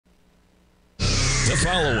The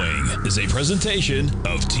following is a presentation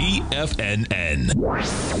of TFNN.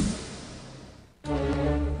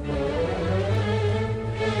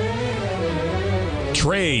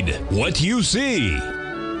 Trade what you see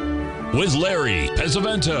with Larry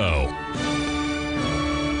Pesavento.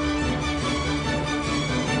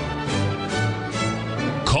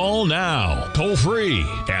 Call now, toll free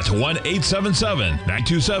at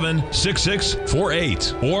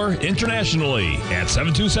 1-877-927-6648 or internationally at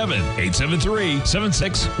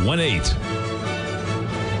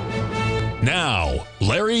 727-873-7618. Now,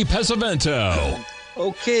 Larry Pesavento.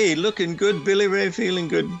 Okay, looking good, Billy Ray, feeling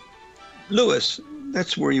good. Lewis,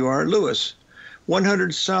 that's where you are, Lewis.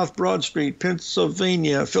 100 South Broad Street,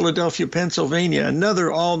 Pennsylvania, Philadelphia, Pennsylvania. Another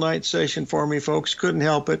all-night session for me, folks. Couldn't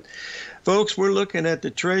help it. Folks, we're looking at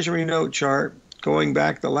the Treasury note chart going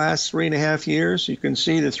back the last 3.5 years. You can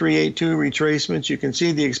see the 382 retracements. You can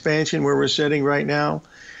see the expansion where we're sitting right now.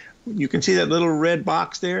 You can see that little red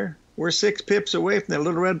box there. We're 6 pips away from that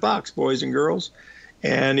little red box, boys and girls.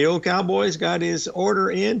 And the old cowboy's got his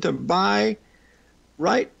order in to buy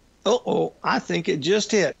right. I think it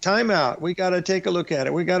just hit. Timeout. We got to take a look at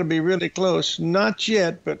it. We got to be really close. Not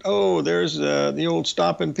yet, but there's the old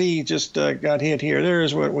stop and pee just got hit here.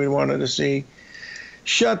 There's what we wanted to see.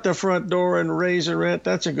 Shut the front door and raise the rent.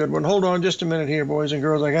 That's a good one. Hold on just a minute here, boys and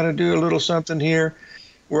girls. I got to do a little something here.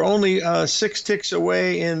 We're only 6 ticks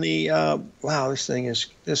away in the, wow, this is,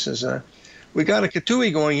 we got a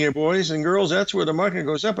Katui going here, boys and girls. That's where the market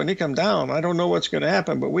goes up and it comes down. I don't know what's going to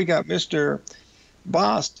happen, but we got Mr.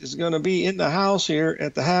 Bost is going to be in the house here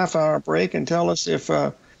at the half-hour break and tell us if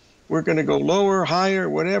we're going to go lower, higher,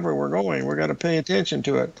 whatever we're going. We're going to pay attention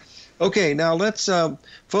to it. Okay, now let's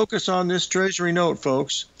focus on this Treasury note,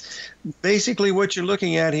 folks. Basically, what you're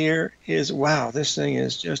looking at here is, wow, this thing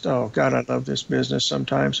is just, oh, God, I love this business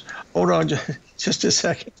sometimes. Hold on just a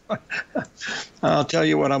second. I'll tell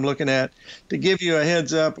you what I'm looking at. To give you a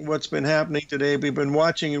heads up what's been happening today, we've been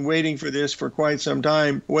watching and waiting for this for quite some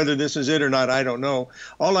time. Whether this is it or not, I don't know.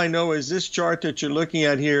 All I know is this chart that you're looking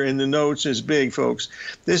at here in the notes is big, folks.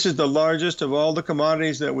 This is the largest of all the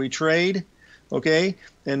commodities that we trade, okay?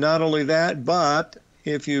 And not only that, but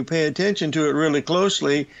if you pay attention to it really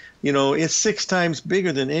closely, you know, it's 6 times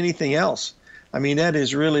bigger than anything else. I mean, that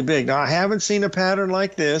is really big. Now, I haven't seen a pattern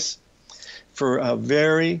like this for a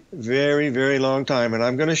very, very, very long time, and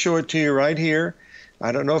I'm going to show it to you right here.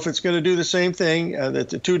 I don't know if it's going to do the same thing, the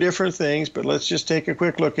 2 different things, but let's just take a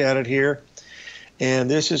quick look at it here. And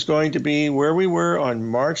this is going to be where we were on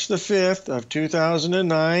March the 5th of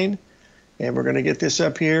 2009, and we're going to get this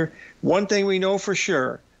up here. One thing we know for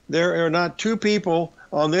sure, there are not 2 people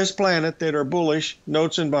on this planet that are bullish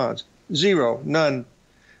notes and bonds. 0, none.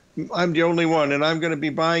 I'm the only one, and I'm going to be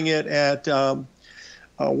buying it at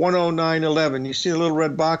 109.11. You see a little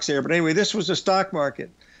red box there. But anyway, this was the stock market.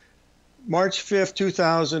 March 5th,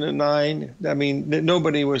 2009. I mean,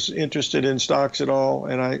 nobody was interested in stocks at all.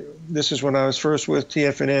 And this is when I was first with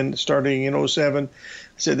TFNN starting in 07. I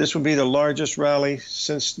said this would be the largest rally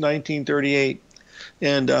since 1938.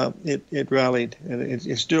 And it rallied, and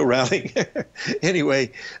it's still rallying.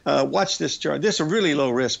 Anyway, watch this chart. This is a really low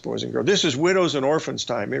risk, boys and girls. This is widows and orphans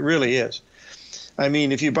time. It really is. I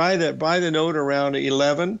mean, if you buy the note around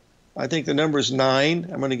 11, I think the number is 9.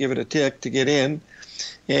 I'm going to give it a tick to get in,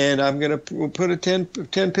 and I'm going to put a 10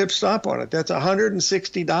 pip stop on it. That's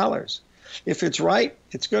 $160. If it's right,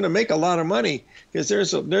 it's going to make a lot of money because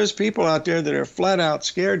there's people out there that are flat out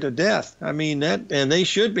scared to death. I mean and they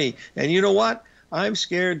should be. And you know what? I'm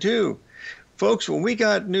scared too. Folks, when we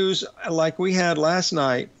got news like we had last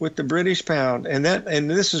night with the British pound, and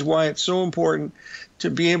this is why it's so important to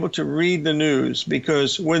be able to read the news,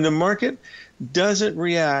 because when the market doesn't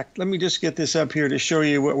react, let me just get this up here to show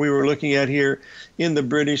you what we were looking at here in the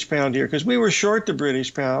British pound here, because we were short the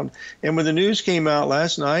British pound, and when the news came out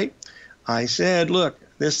last night, I said, look,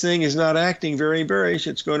 this thing is not acting very bearish.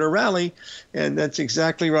 It's going to rally, and that's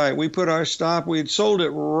exactly right. We put our stop. We had sold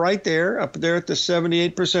it right there, up there at the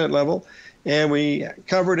 78% level, and we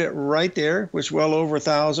covered it right there, which well over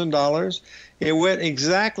 $1,000. It went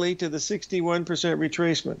exactly to the 61%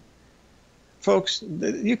 retracement. Folks,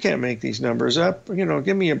 you can't make these numbers up. You know,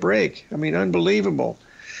 give me a break. I mean, unbelievable.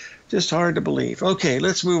 Just hard to believe. Okay,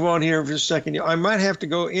 let's move on here for a second. I might have to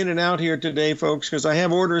go in and out here today, folks, because I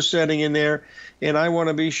have orders setting in there, and I want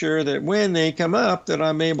to be sure that when they come up that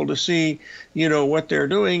I'm able to see, you know, what they're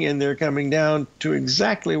doing, and they're coming down to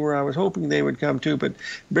exactly where I was hoping they would come to. But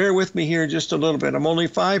bear with me here just a little bit. I'm only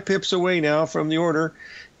 5 pips away now from the order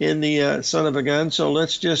in the son of a gun, so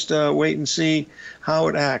let's just wait and see how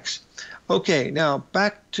it acts. Okay, now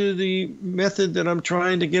back to the method that I'm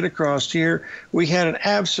trying to get across here. We had an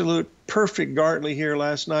absolute perfect Gartley here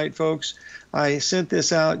last night, folks. I sent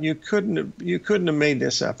this out. You couldn't have made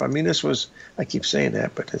this up. I mean, this was, I keep saying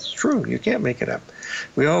that, but it's true. You can't make it up.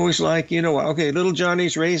 We always like, okay, little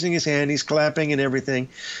Johnny's raising his hand. He's clapping and everything.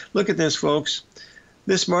 Look at this, folks.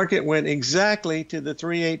 This market went exactly to the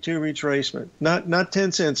 382 retracement, not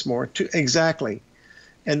 10 cents more, exactly.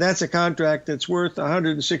 And that's a contract that's worth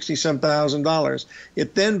 $160,000.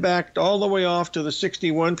 It then backed all the way off to the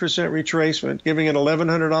 61% retracement, giving it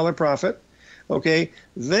 $1,100 profit. Okay,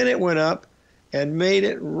 then it went up and made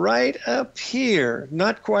it right up here,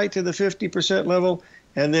 not quite to the 50% level,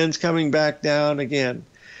 and then it's coming back down again.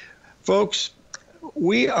 Folks,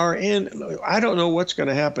 we are in, I don't know what's going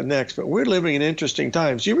to happen next, but we're living in interesting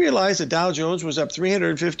times. You realize the Dow Jones was up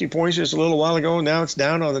 350 points just a little while ago, and now it's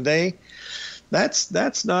down on the day? That's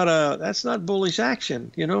not bullish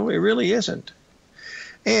action. It really isn't.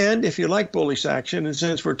 And if you like bullish action, and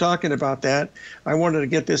since we're talking about that, I wanted to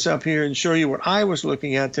get this up here and show you what I was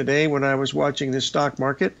looking at today when I was watching this stock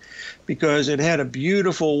market, because it had a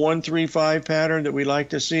beautiful 135 pattern that we like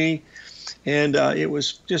to see. And it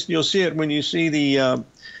was just, you'll see it when you see the,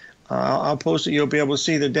 I'll post it, you'll be able to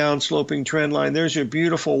see the down-sloping trend line. There's your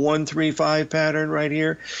beautiful 135 pattern right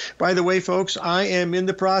here. By the way, folks, I am in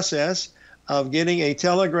the process of getting a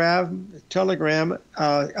Telegram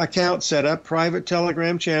account set up, private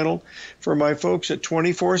Telegram channel for my folks at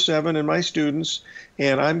 24/7 and my students.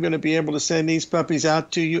 And I'm going to be able to send these puppies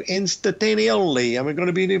out to you instantaneously. I'm going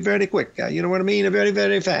to be very quick. You know what I mean? Very,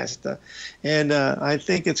 very fast. And I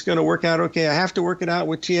think it's going to work out okay. I have to work it out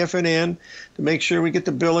with TFNN to make sure we get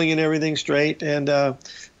the billing and everything straight. And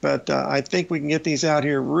but I think we can get these out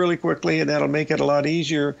here really quickly, and that'll make it a lot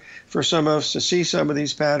easier for some of us to see some of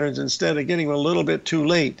these patterns instead of getting them a little bit too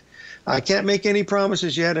late. I can't make any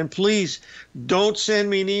promises yet, and please don't send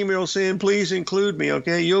me an email saying, please include me,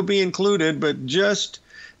 okay? You'll be included, but just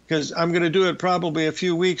because I'm going to do it probably a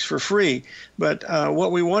few weeks for free. But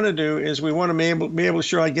what we want to do is we want to be able to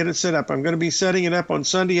sure I get it set up. I'm going to be setting it up on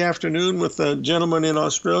Sunday afternoon with a gentleman in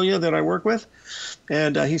Australia that I work with,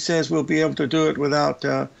 and he says we'll be able to do it without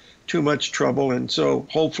too much trouble. And so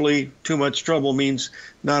hopefully too much trouble means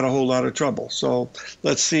not a whole lot of trouble. So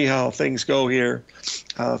let's see how things go here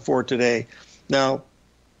for today. Now,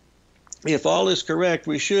 if all is correct,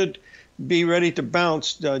 we should be ready to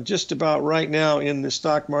bounce just about right now in the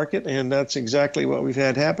stock market, and that's exactly what we've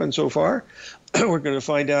had happen so far. We're going to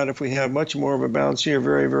find out if we have much more of a bounce here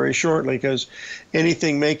very, very shortly, because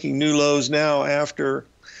anything making new lows now after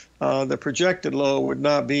the projected low would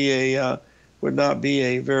not be a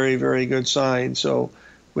very, very good sign. So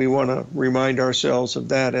we want to remind ourselves of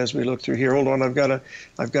that as we look through here. Hold on, I've got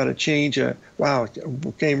to change. Wow,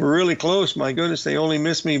 came really close. My goodness, they only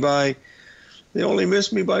missed me by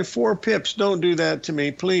 4 pips. Don't do that to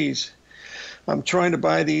me, please. I'm trying to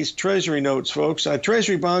buy these Treasury notes, folks.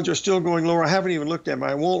 Treasury bonds are still going lower. I haven't even looked at them.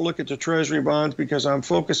 I won't look at the Treasury bonds because I'm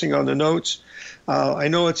focusing on the notes. I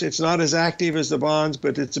know it's not as active as the bonds,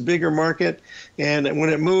 but it's a bigger market. And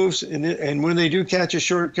when it moves, and when they do catch a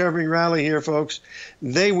short covering rally here, folks,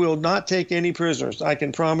 they will not take any prisoners. I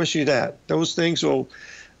can promise you that. Those things will,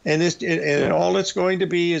 and all it's going to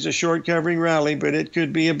be is a short covering rally, but it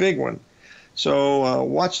could be a big one. So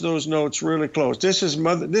watch those notes really close. This is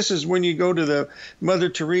when you go to the Mother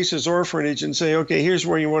Teresa's orphanage and say, okay, here's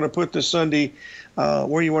where you want to put the Sunday,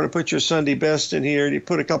 where you want to put your Sunday best in here. And you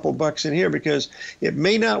put a couple bucks in here because it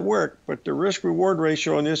may not work, but the risk-reward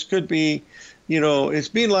ratio on this could be, it's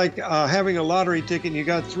been like having a lottery ticket and you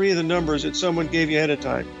got 3 of the numbers that someone gave you ahead of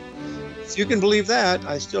time. If you can believe that,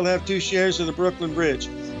 I still have 2 shares of the Brooklyn Bridge.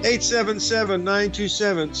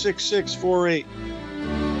 877-927-6648.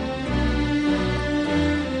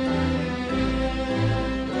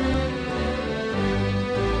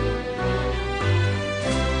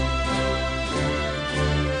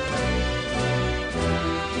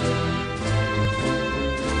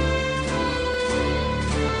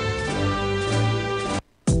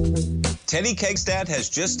 Teddy Kegstad has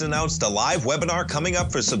just announced a live webinar coming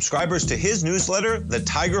up for subscribers to his newsletter, The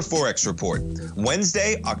Tiger Forex Report.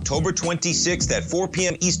 Wednesday, October 26th at 4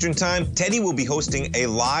 p.m. Eastern Time, Teddy will be hosting a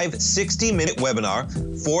live 60-minute webinar,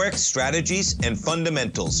 Forex Strategies and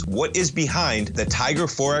Fundamentals, What is Behind the Tiger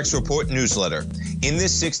Forex Report newsletter. In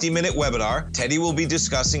this 60-minute webinar, Teddy will be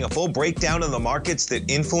discussing a full breakdown of the markets that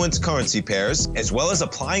influence currency pairs, as well as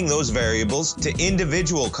applying those variables to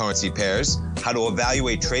individual currency pairs, how to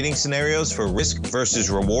evaluate trading scenarios for risk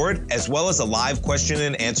versus reward, as well as a live question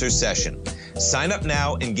and answer session. Sign up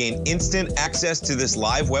now and gain instant access to this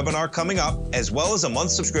live webinar coming up, as well as a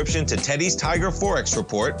month subscription to Teddy's Tiger Forex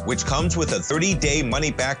Report, which comes with a 30-day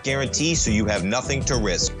money-back guarantee, so you have nothing to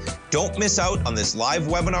risk. Don't miss out on this live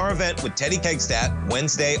webinar event with Teddy Kegstad,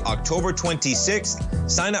 Wednesday, October 26th.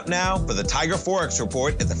 Sign up now for the Tiger Forex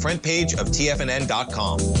Report at the front page of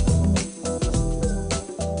TFNN.com.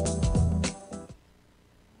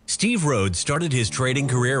 Steve Rhodes started his trading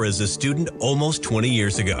career as a student almost 20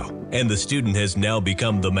 years ago, and the student has now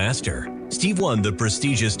become the master. Steve won the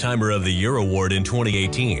prestigious Timer of the Year award in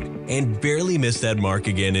 2018 and barely missed that mark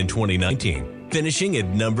again in 2019, finishing at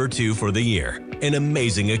number 2 for the year. An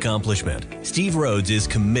amazing accomplishment. Steve Rhodes is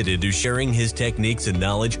committed to sharing his techniques and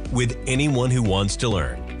knowledge with anyone who wants to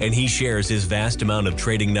learn, and he shares his vast amount of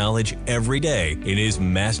trading knowledge every day in his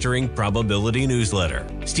Mastering Probability newsletter.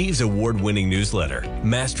 Steve's award-winning newsletter,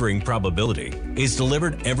 Mastering Probability, is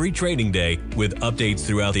delivered every trading day with updates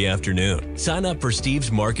throughout the afternoon. Sign up for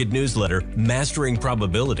Steve's market newsletter, Mastering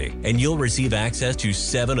Probability, and you'll receive access to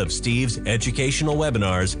 7 of Steve's educational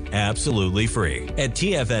webinars absolutely free. At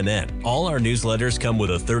TFNN, all our newsletters come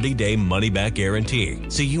with a 30-day money-back guarantee,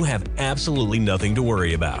 so you have absolutely nothing to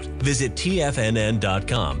worry about. Visit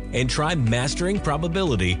TFNN.com and try Mastering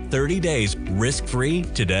Probability 30 days risk-free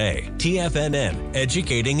today. TFNN,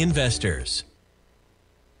 educating investors.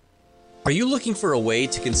 Are you looking for a way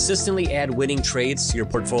to consistently add winning trades to your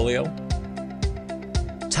portfolio?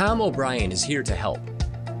 Tom O'Brien is here to help.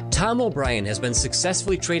 Tom O'Brien has been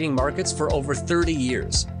successfully trading markets for over 30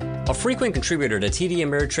 years. A frequent contributor to TD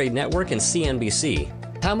Ameritrade Network and CNBC,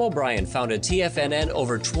 Tom O'Brien founded TFNN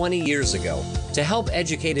over 20 years ago to help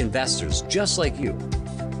educate investors just like you.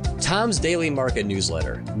 Tom's daily market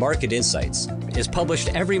newsletter, Market Insights, is published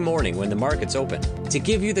every morning when the markets open to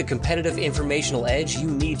give you the competitive informational edge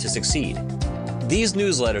you need to succeed. These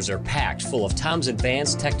newsletters are packed full of Tom's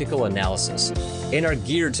advanced technical analysis and are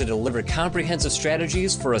geared to deliver comprehensive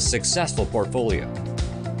strategies for a successful portfolio.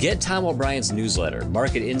 Get Tom O'Brien's newsletter,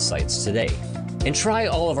 Market Insights, today and try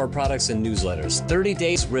all of our products and newsletters 30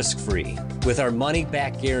 days risk-free with our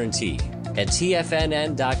money-back guarantee at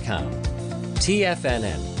TFNN.com.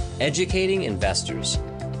 TFNN, educating investors.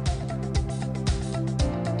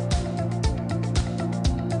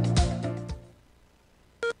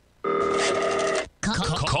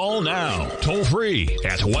 Call now, toll free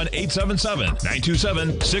at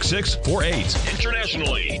 1-877-927-6648.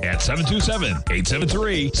 Internationally at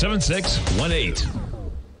 727-873-7618.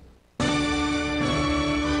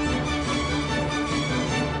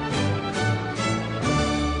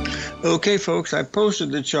 Okay, folks, I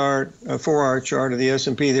posted the chart, a 4-hour chart of the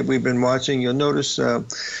S&P that we've been watching. You'll notice the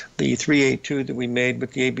 382 that we made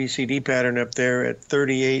with the ABCD pattern up there at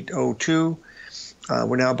 3802.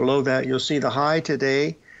 We're now below that. You'll see the high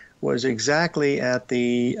today was exactly at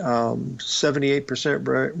the 78%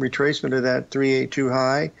 retracement of that 382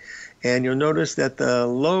 high. And you'll notice that the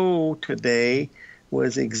low today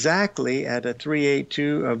was exactly at a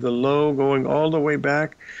 382 of the low going all the way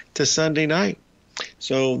back to Sunday night.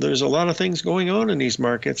 So there's a lot of things going on in these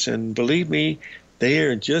markets, and believe me, they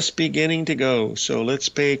are just beginning to go. So let's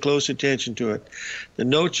pay close attention to it. The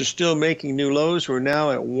notes are still making new lows. We're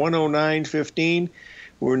now at 109.15.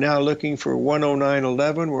 We're now looking for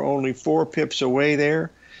 109.11. We're only 4 pips away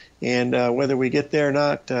there. And whether we get there or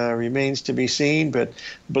not remains to be seen. But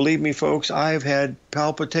believe me, folks, I've had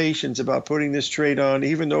palpitations about putting this trade on,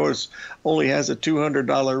 even though it only has a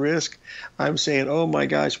 $200 risk. I'm saying, oh, my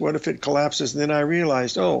gosh, what if it collapses? And then I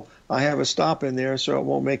realized, oh, I have a stop in there, so it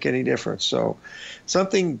won't make any difference. So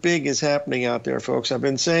something big is happening out there, folks. I've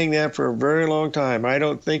been saying that for a very long time. I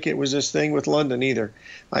don't think it was this thing with London either.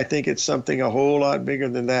 I think it's something a whole lot bigger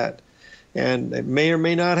than that. And it may or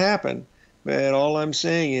may not happen. But all I'm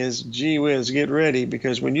saying is, gee whiz, get ready,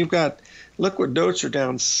 because when you've got, look what notes are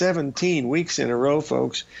down 17 weeks in a row,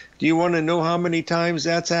 folks. Do you want to know how many times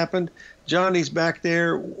that's happened? Johnny's back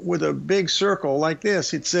there with a big circle like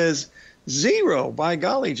this. It says 0. By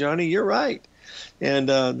golly, Johnny, you're right. And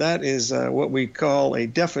that is what we call a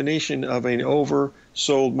definition of an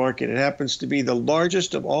oversold market. It happens to be the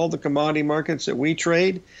largest of all the commodity markets that we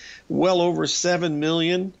trade, well over 7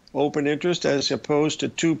 million open interest as opposed to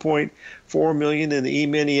 2.4 million in the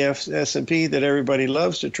E-mini S&P that everybody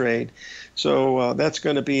loves to trade. So that's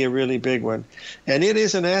going to be a really big one. And it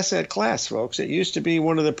is an asset class, folks. It used to be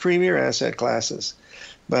one of the premier asset classes,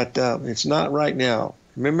 but it's not right now.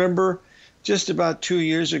 Remember, just about 2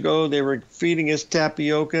 years ago, they were feeding us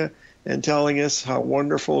tapioca and telling us how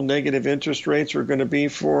wonderful negative interest rates were going to be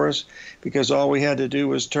for us, because all we had to do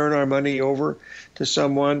was turn our money over to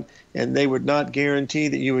someone and they would not guarantee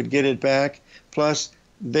that you would get it back. Plus,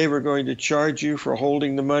 they were going to charge you for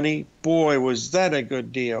holding the money. Boy, was that a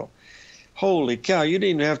good deal. Holy cow, you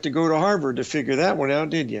didn't even have to go to Harvard to figure that one out,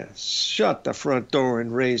 did you? Shut the front door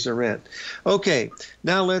and raise the rent. Okay,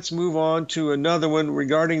 now let's move on to another one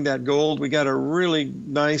regarding that gold. We got a really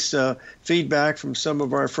nice feedback from some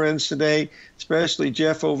of our friends today, especially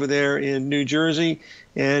Jeff over there in New Jersey,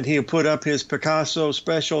 and he'll put up his Picasso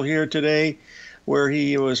special here today where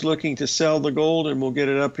he was looking to sell the gold, and we'll get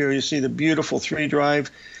it up here. You see the beautiful 3-drive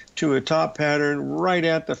to a top pattern right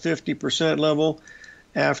at the 50% level,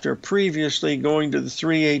 after previously going to the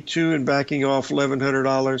 382 and backing off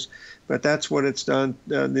 $1,100. But that's what it's done.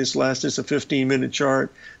 This is a 15-minute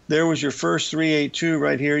chart. There was your first 382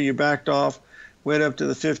 right here. You backed off, went up to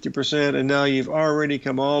the 50%, and now you've already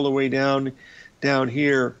come all the way down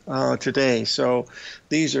here today. So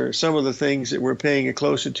these are some of the things that we're paying a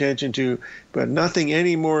close attention to, but nothing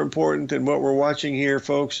any more important than what we're watching here,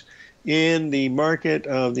 folks, in the market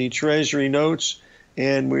of the Treasury notes.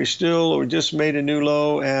 And we just made a new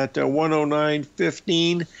low at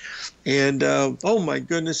 109.15, and oh my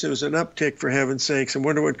goodness, it was an uptick, for heaven's sakes. I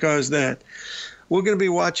wonder what caused that. We're going to be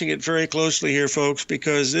watching it very closely here, folks,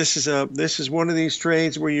 because this is one of these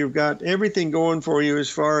trades where you've got everything going for you as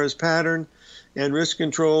far as pattern and risk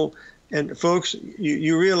control. And folks,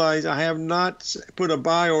 you realize I have not put a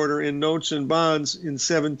buy order in notes and bonds in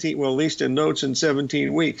 17, well, at least in notes in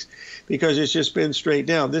 17 weeks, because it's just been straight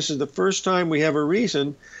down. This is the first time we have a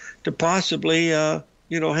reason to possibly,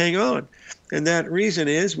 hang on. And that reason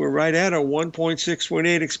is we're right at a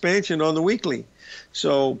 1.618 expansion on the weekly.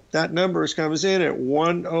 So that number comes in at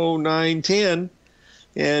 109.10.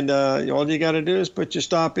 And all you got to do is put your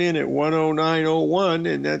stop in at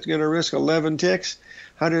 109.01, and that's going to risk 11 ticks.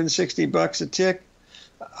 $160 a tick,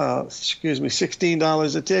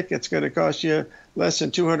 $16 a tick. It's going to cost you less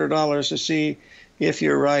than $200 to see if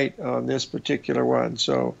you're right on this particular one.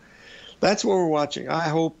 So that's what we're watching. I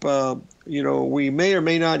hope, we may or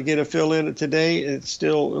may not get a fill in it today. It's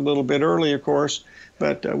still a little bit early, of course,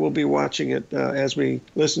 but we'll be watching it as we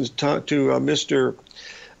listen to Mr.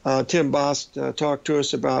 Tim Boss talk to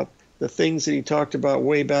us about the things that he talked about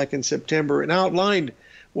way back in September and outlined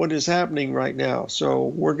what is happening right now. So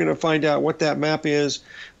we're going to find out what that map is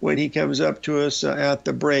when he comes up to us at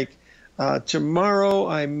the break. Tomorrow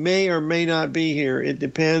I may or may not be here. It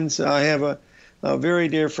depends. I have a very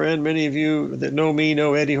dear friend. Many of you that know me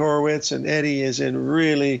know Eddie Horowitz, and Eddie is in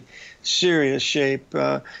really serious shape.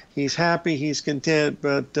 He's happy, he's content,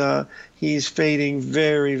 but he's fading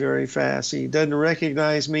very, very fast. He doesn't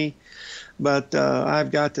recognize me, but I've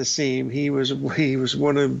got to see him. He was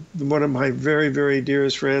one of my very, very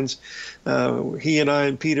dearest friends. He and I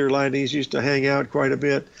and Peter Lides used to hang out quite a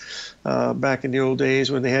bit back in the old days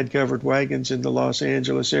when they had covered wagons in the Los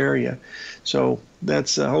Angeles area. So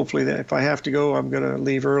that's hopefully that if I have to go, I'm going to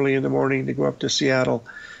leave early in the morning to go up to Seattle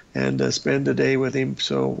and spend a day with him.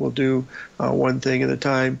 So we'll do one thing at a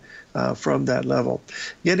time from that level.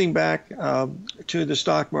 Getting back to the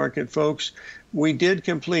stock market, folks, we did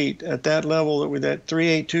complete at that level with that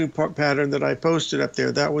 382 pattern that I posted up there.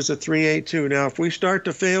 That was a 382. Now, if we start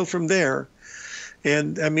to fail from there,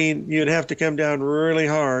 and I mean, you'd have to come down really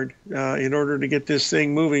hard in order to get this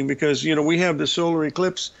thing moving, because, we have the solar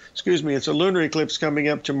eclipse, it's a lunar eclipse coming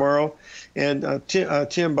up tomorrow. And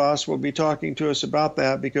Tim Boss will be talking to us about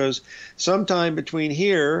that, because sometime between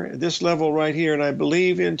here, this level right here, and I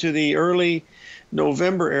believe into the early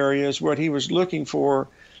November area is what he was looking for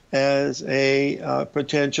as a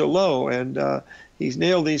potential low. And he's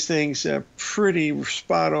nailed these things pretty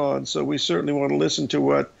spot on. So we certainly want to listen to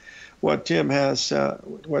what Tim has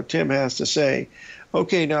to say.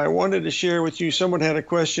 Okay, now I wanted to share with you, someone had a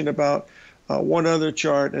question about one other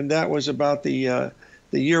chart, and that was about the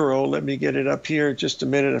euro. Let me get it up here just a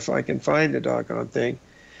minute if I can find the doggone thing.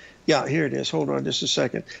 Yeah, here it is. Hold on just a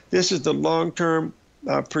second. This is the long-term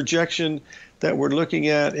projection that we're looking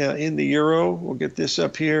at in the euro. We'll get this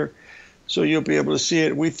up here so you'll be able to see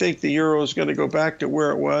it. We think the euro is going to go back to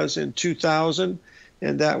where it was in 2000,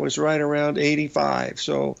 and that was right around 85.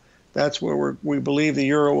 So that's where we believe the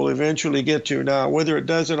euro will eventually get to. Now, whether it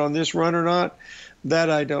does it on this run or not,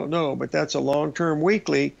 that I don't know, but that's a long-term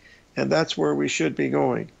weekly, and that's where we should be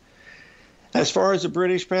going. As far as the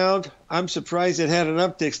British pound, I'm surprised it had an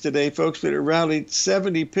uptick today, folks, but it rallied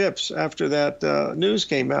 70 pips after that news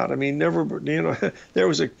came out. I mean, there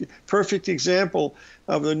was a perfect example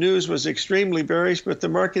of the news was extremely bearish, but the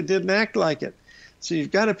market didn't act like it. So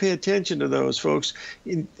you've got to pay attention to those, folks.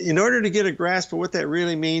 In order to get a grasp of what that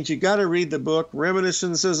really means, you've got to read the book,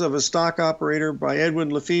 Reminiscences of a Stock Operator by Edwin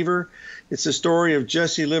Lefevre. It's the story of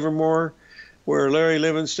Jesse Livermore, where Larry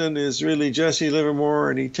Livingston is really Jesse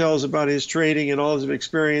Livermore, and he tells about his trading and all his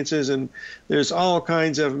experiences, and there's all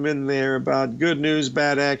kinds of them in there about good news,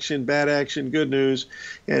 bad action, good news,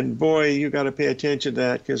 and boy, you got to pay attention to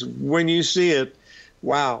that, because when you see it,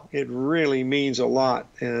 wow, it really means a lot,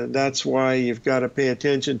 and that's why you've got to pay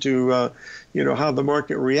attention to how the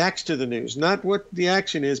market reacts to the news, not what the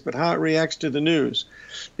action is, but how it reacts to the news,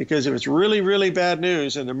 because if it's really, really bad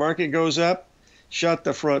news and the market goes up, shut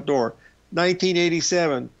the front door.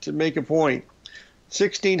 1987, to make a point,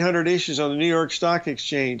 1,600 issues on the New York Stock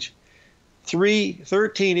Exchange.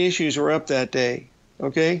 13 issues were up that day,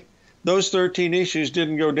 okay? Those 13 issues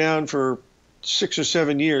didn't go down for 6 or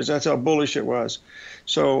 7 years. That's how bullish it was.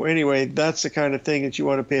 So anyway, that's the kind of thing that you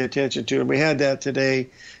want to pay attention to. And we had that today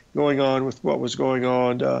going on with what was going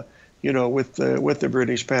on, with the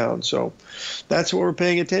British pound. So that's what we're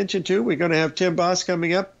paying attention to. We're going to have Tim Boss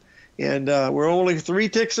coming up. And we're only 3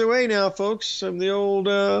 ticks away now, folks, from the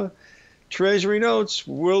old Treasury notes.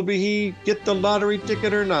 Will he get the lottery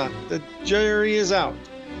ticket or not? The jury is out.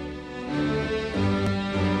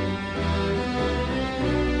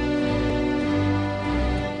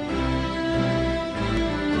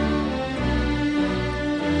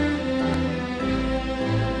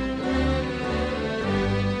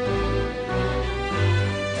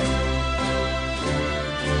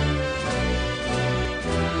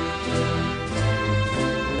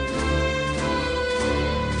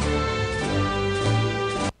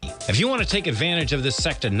 If you want to take advantage of this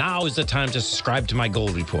sector, now is the time to subscribe to my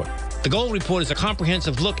Gold Report. The Gold Report is a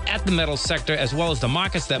comprehensive look at the metals sector as well as the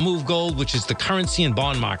markets that move gold, which is the currency and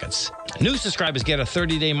bond markets. New subscribers get a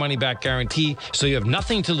 30-day money-back guarantee, so you have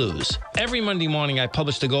nothing to lose. Every Monday morning, I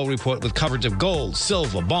publish the Gold Report with coverage of gold,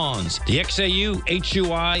 silver, bonds, the XAU,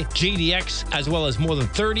 HUI, GDX, as well as more than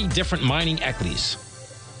 30 different mining equities.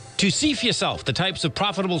 To see for yourself the types of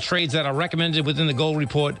profitable trades that are recommended within the Gold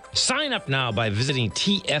Report, sign up now by visiting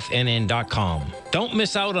TFNN.com. Don't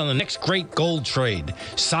miss out on the next great gold trade.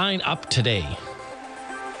 Sign up today.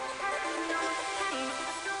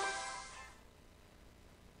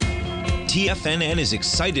 TFNN is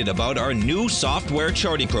excited about our new software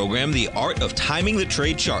charting program, The Art of Timing the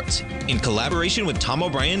Trade Charts. In collaboration with Tom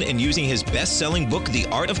O'Brien and using his best-selling book, The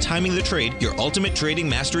Art of Timing the Trade, Your Ultimate Trading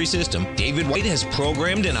Mastery System, David White has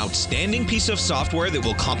programmed an outstanding piece of software that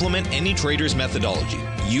will complement any trader's methodology.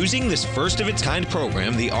 Using this first-of-its-kind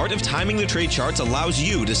program, The Art of Timing the Trade Charts allows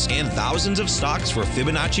you to scan thousands of stocks for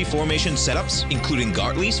Fibonacci formation setups, including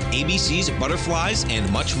Gartley's, ABC's, butterflies, and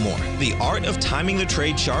much more. The Art of Timing the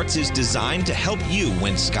Trade Charts is designed to help you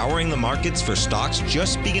when scouring the markets for stocks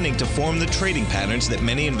just beginning to form the trading patterns that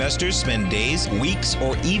many investors spend days, weeks,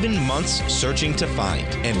 or even months searching to find.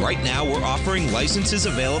 And right now, we're offering licenses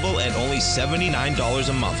available at only $79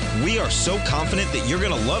 a month. We are so confident that you're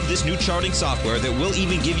going to love this new charting software that will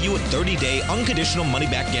even give you a 30-day unconditional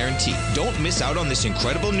money-back guarantee. Don't miss out on this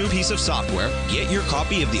incredible new piece of software. Get your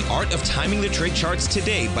copy of The Art of Timing the Trade Charts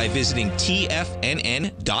today by visiting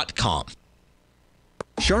TFNN.com.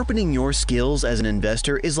 Sharpening your skills as an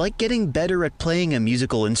investor is like getting better at playing a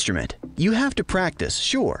musical instrument. You have to practice,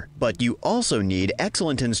 sure, but you also need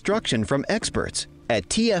excellent instruction from experts. At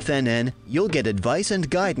TFNN, you'll get advice and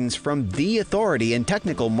guidance from the authority in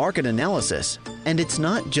technical market analysis. And it's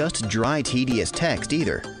not just dry, tedious text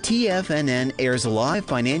either. TFNN airs live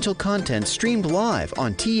financial content streamed live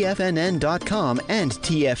on TFNN.com and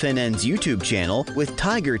TFNN's YouTube channel with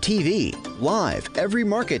Tiger TV, live every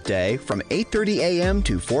market day from 8:30 a.m.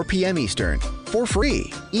 to 4 p.m. Eastern. For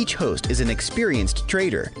free. Each host is an experienced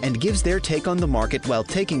trader and gives their take on the market while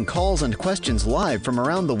taking calls and questions live from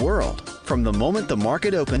around the world. From the moment the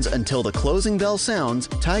market opens until the closing bell sounds,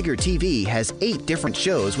 Tiger TV has 8 different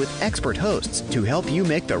shows with expert hosts to help you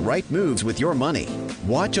make the right moves with your money.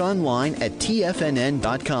 Watch online at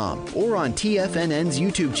TFNN.com or on TFNN's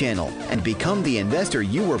YouTube channel and become the investor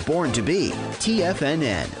you were born to be.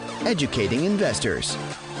 TFNN, educating investors.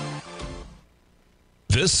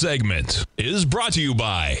 This segment is brought to you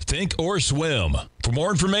by Thinkorswim. For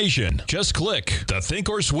more information, just click the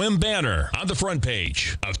Thinkorswim banner on the front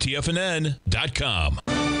page of TFNN.com.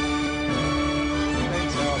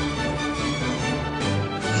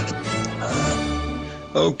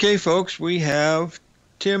 Okay, folks, we have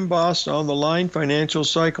Tim Boss on the line, Financial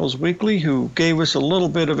Cycles Weekly, who gave us a little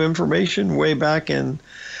bit of information way back in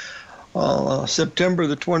September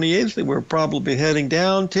the 28th. We're probably heading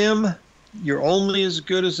down. Tim, You're only as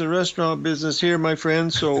good as the restaurant business here, my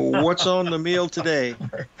friend. So what's on the meal today?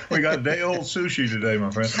 We got day-old sushi today, my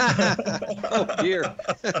friend. Oh, dear.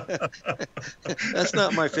 That's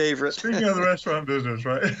not my favorite. Speaking of the restaurant business,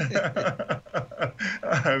 right?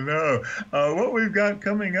 I know. What we've got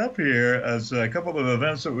coming up here is a couple of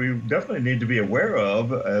events that we definitely need to be aware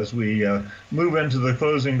of as we move into the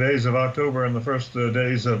closing days of October and the first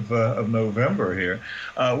days of November here.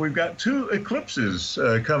 We've got two eclipses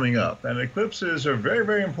coming up, and eclipses are very,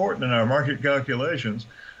 very important in our market calculations.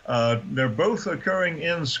 They're both occurring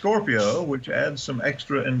in Scorpio, which adds some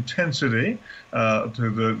extra intensity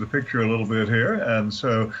to the picture a little bit here. And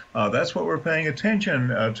so that's what we're paying attention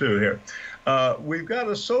to here. We've got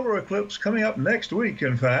a solar eclipse coming up next week,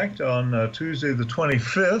 in fact, on Tuesday the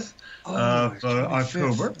 25th of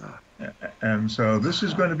October. And so this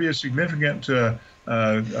is going to be a significant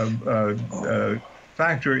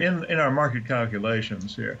factor in our market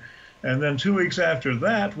calculations here. And then 2 weeks after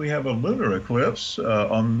that, we have a lunar eclipse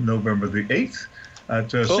on November the 8th at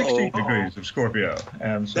 16 degrees of Scorpio.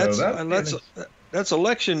 And so that's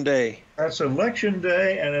election day. That's election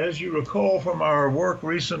day, and as you recall from our work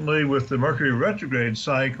recently with the Mercury retrograde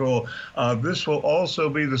cycle, this will also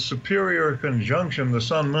be the superior conjunction, the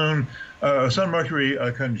Sun-Mercury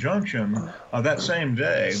conjunction that same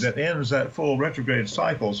day that ends that full retrograde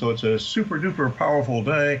cycle. So it's a super-duper powerful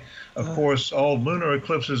day. Of course, all lunar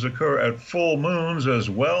eclipses occur at full moons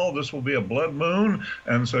as well. This will be a blood moon,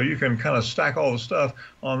 and so you can kind of stack all the stuff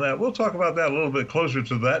on that. We'll talk about that a little bit closer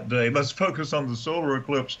to that day. Let's focus on the solar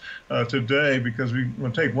eclipse today, because we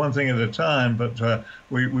will take one thing at a time, but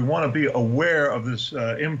we want to be aware of this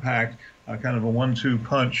impact, kind of a 1-2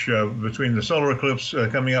 punch between the solar eclipse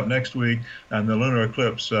coming up next week and the lunar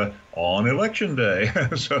eclipse on election day.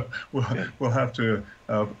 So we'll have to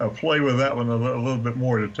play with that one a little bit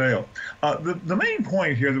more detail. The main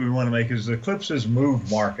point here that we want to make is the eclipses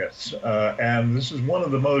move markets, and this is one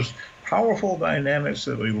of the most powerful dynamics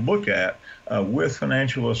that we look at with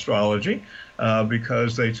financial astrology,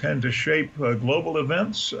 because they tend to shape global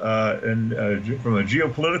events from a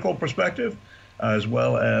geopolitical perspective, as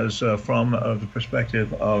well as from the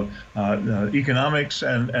perspective of economics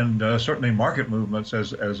and certainly market movements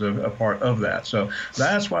as a part of that. So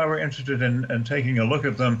that's why we're interested in taking a look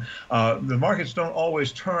at them. The markets don't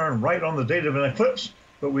always turn right on the date of an eclipse,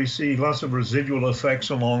 but we see lots of residual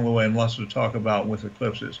effects along the way and lots to talk about with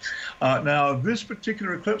eclipses. Now, this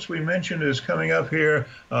particular eclipse we mentioned is coming up here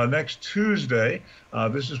next Tuesday.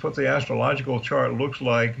 This is what the astrological chart looks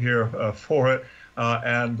like here for it.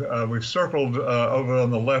 And we've circled over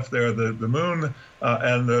on the left there the moon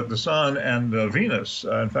and the sun and Venus.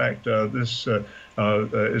 In fact, this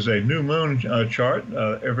is a new moon chart.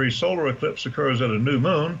 Every solar eclipse occurs at a new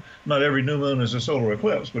moon. Not every new moon is a solar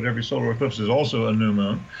eclipse, but every solar eclipse is also a new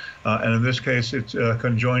moon. And in this case, it's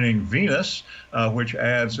conjoining Venus, which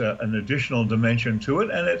adds an additional dimension to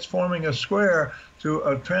it, and it's forming a square to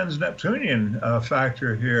a trans-Neptunian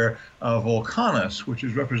factor here, Volcanus, which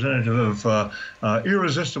is representative of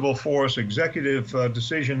irresistible force, executive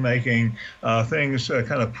decision-making, things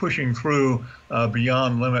kind of pushing through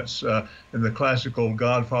beyond limits. In the classical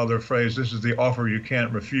Godfather phrase, this is the offer you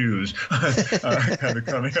can't refuse, kind of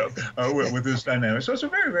coming up with this dynamic. So it's a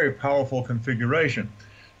very, very powerful configuration.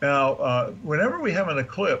 Now, whenever we have an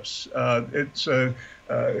eclipse, it's kind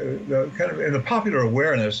of in the popular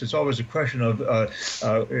awareness, it's always a question of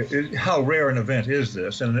how rare an event is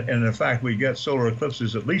this? And in fact, we get solar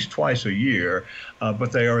eclipses at least twice a year,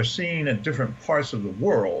 but they are seen in different parts of the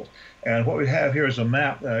world. And what we have here is a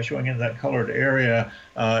map showing in that colored area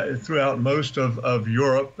throughout most of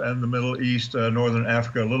Europe and the Middle East, Northern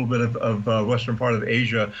Africa, a little bit of western part of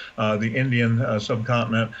Asia, the Indian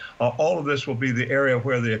subcontinent. All of this will be the area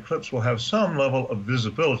where the eclipse will have some level of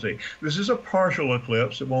visibility. This is a partial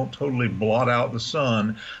eclipse. It won't totally blot out the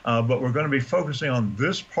sun, but we're going to be focusing on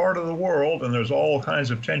this part of the world, and there's all kinds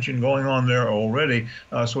of tension going on there already.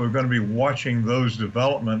 So we're going to be watching those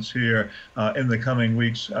developments here in the coming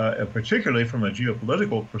weeks, particularly from a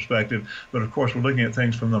geopolitical perspective, but of course we're looking at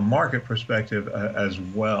things from the market perspective as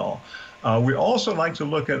well. We also like to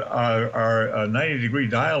look at our 90-degree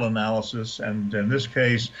dial analysis, and in this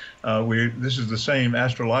case, this is the same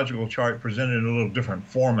astrological chart presented in a little different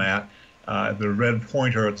format. The red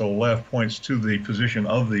pointer at the left points to the position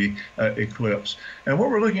of the eclipse. And what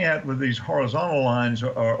we're looking at with these horizontal lines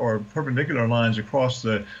or perpendicular lines across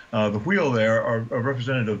the wheel there are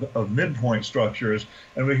representative of midpoint structures.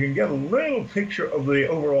 And we can get a little picture of the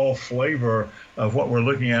overall flavor of what we're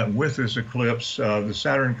looking at with this eclipse. The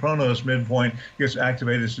Saturn Chronos midpoint gets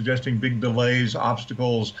activated, suggesting big delays,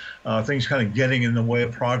 obstacles, things kind of getting in the way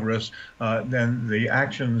of progress. Then the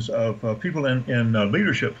actions of people in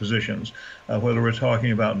leadership positions, whether we're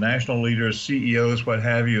talking about national leaders, CEOs, what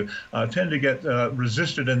have you, tend to get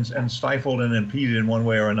resisted and stifled and impeded in one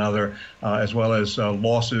way or another, as well as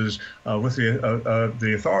losses with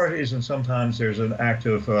the authorities, and sometimes there's an act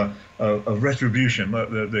of retribution.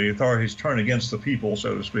 The authorities turn against the people,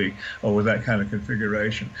 so to speak, with that kind of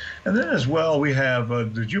configuration. And then as well, we have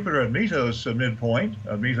the Jupiter at Metos midpoint.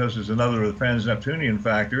 Metos is another of the trans-Neptunian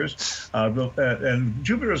factors. And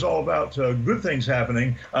Jupiter is all about good things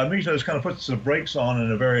happening. Metos kind of puts the brakes on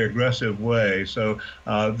in a very aggressive way. So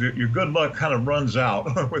your good luck kind of runs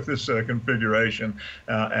out with this configuration.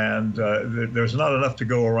 And there's not enough to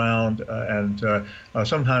go around. And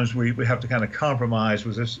sometimes we have to kind of compromise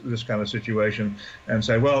with this kind of situation and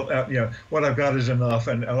say, well, what I've got is enough,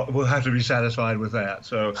 and we'll have to be satisfied with that.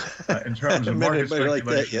 So in terms of market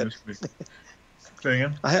speculation, say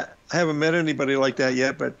again? I haven't met anybody like that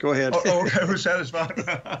yet, but go ahead. Oh, okay, we're satisfied.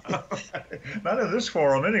 Not in this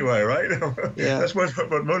forum anyway, right? Yeah. That's what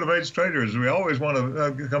motivates traders. We always want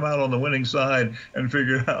to come out on the winning side and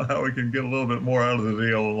figure out how we can get a little bit more out of the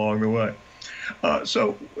deal along the way.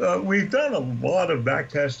 So we've done a lot of back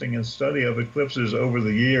testing and study of eclipses over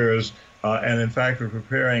the years. And in fact, we're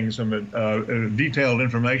preparing some detailed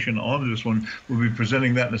information on this one. We'll be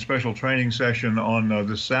presenting that in a special training session on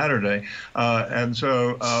this Saturday. And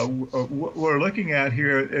so what we're looking at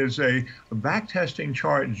here is a back-testing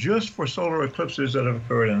chart just for solar eclipses that have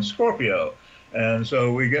occurred in Scorpio. And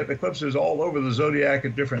so we get eclipses all over the zodiac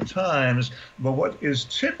at different times. But what is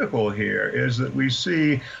typical here is that we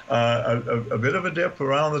see a bit of a dip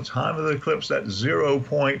around the time of the eclipse. That 0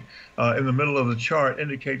 point in the middle of the chart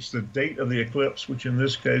indicates the date of the eclipse, which in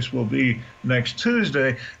this case will be next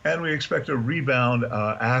Tuesday. And we expect a rebound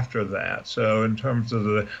after that. So in terms of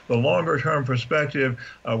the longer term perspective,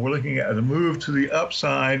 we're looking at a move to the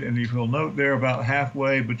upside. And if you'll note there, about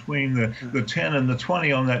halfway between the 10 and the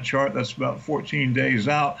 20 on that chart, that's about 14 days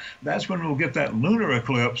out. That's when we'll get that lunar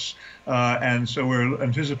eclipse. And so we're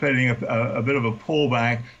anticipating a bit of a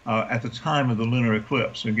pullback at the time of the lunar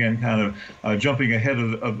eclipse. Again, kind of jumping ahead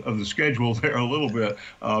of the schedule there a little bit.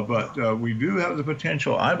 But we do have the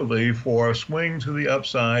potential, I believe, for a swing to the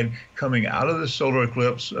upside coming out of this solar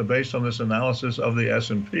eclipse based on this analysis of the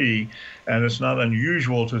S&P. And it's not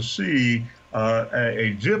unusual to see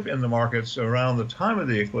a dip in the markets around the time of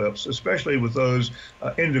the eclipse, especially with those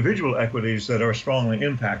individual equities that are strongly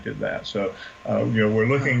impacted that. So, we're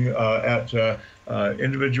looking at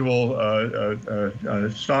individual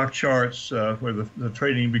stock charts where the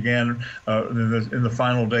trading began in the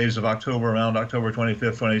final days of October, around October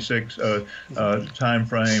 25th, 26th time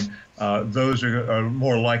frame. Those are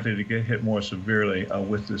more likely to get hit more severely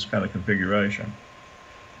with this kind of configuration.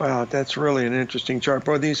 Wow, that's really an interesting chart.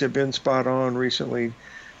 Boy, these have been spot on recently.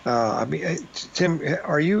 I mean, Tim,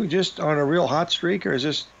 are you just on a real hot streak, or is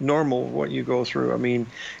this normal what you go through? I mean,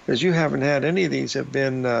 because you haven't had any of these have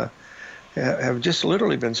been have just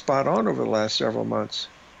literally been spot on over the last several months.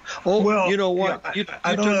 Oh, well, you know what?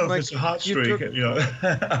 I don't know if it's a hot streak.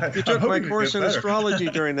 You took my course in astrology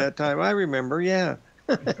during that time. I remember, yeah.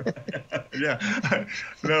 Yeah,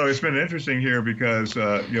 no, it's been interesting here because we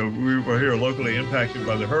were here locally impacted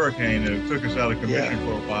by the hurricane, and it took us out of commission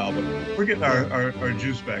for a while, but we're getting our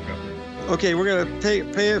juice back up. Okay, we're going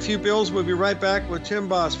to pay a few bills. We'll be right back with Tim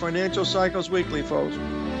Boss, Financial Cycles Weekly, folks.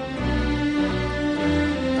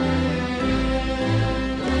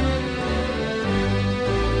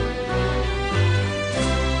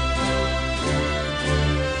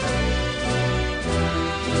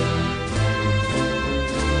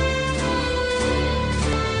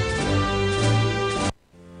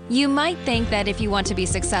 You might think that if you want to be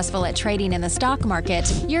successful at trading in the stock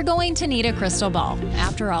market, you're going to need a crystal ball.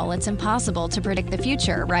 After all, it's impossible to predict the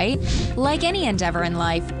future, right? Like any endeavor in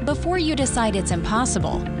life, before you decide it's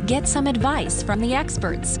impossible, get some advice from the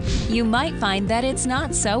experts. You might find that it's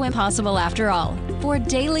not so impossible after all. For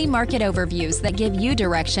daily market overviews that give you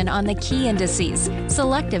direction on the key indices,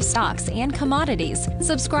 selective stocks, and commodities,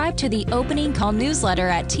 subscribe to the Opening Call newsletter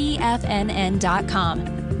at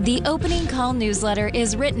TFNN.com. The Opening Call newsletter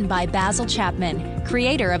is written by Basil Chapman,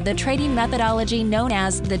 creator of the trading methodology known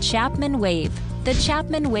as the Chapman Wave. The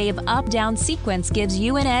Chapman Wave up-down sequence gives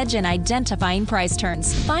you an edge in identifying price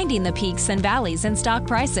turns, finding the peaks and valleys in stock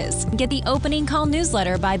prices. Get the Opening Call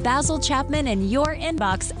newsletter by Basil Chapman in your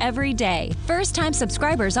inbox every day. First-time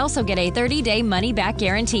subscribers also get a 30-day money-back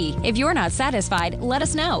guarantee. If you're not satisfied, let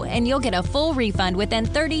us know, and you'll get a full refund within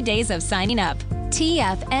 30 days of signing up.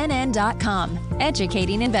 TFNN.com,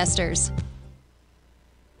 educating investors.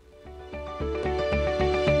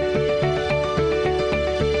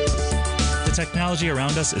 The technology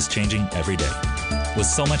around us is changing every day. With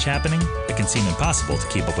so much happening, it can seem impossible to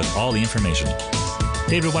keep up with all the information.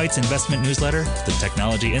 David White's investment newsletter, The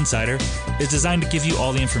Technology Insider, is designed to give you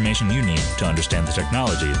all the information you need to understand the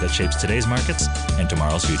technology that shapes today's markets and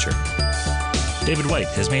tomorrow's future. David White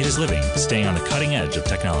has made his living staying on the cutting edge of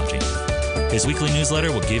technology. His weekly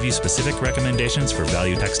newsletter will give you specific recommendations for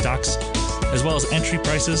value tech stocks, as well as entry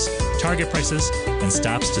prices, target prices, and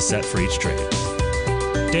stops to set for each trade.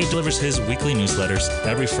 Dave delivers his weekly newsletters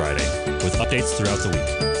every Friday with updates throughout the week.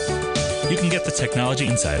 You can get the Technology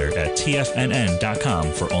Insider at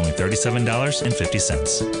TFNN.com for only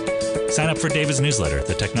 $37.50. Sign up for David's newsletter,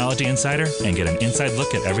 The Technology Insider, and get an inside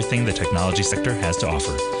look at everything the technology sector has to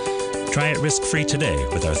offer. Try it risk-free today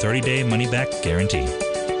with our 30-day money-back guarantee.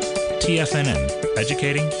 TFNN,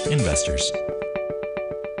 educating investors.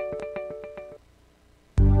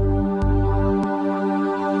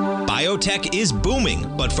 Biotech is booming,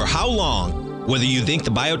 but for how long? Whether you think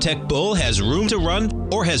the biotech bull has room to run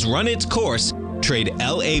or has run its course, trade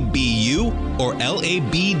LABU or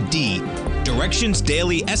LABD, Direction's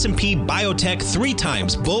daily S&P Biotech 3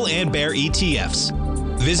 times bull and bear ETFs.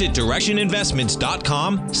 Visit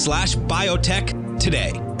directioninvestments.com/biotech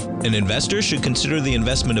today. An investor should consider the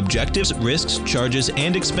investment objectives, risks, charges,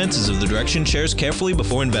 and expenses of the Direction shares carefully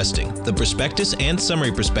before investing. The prospectus and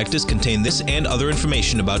summary prospectus contain this and other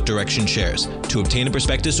information about Direction shares. To obtain a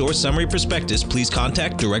prospectus or summary prospectus, please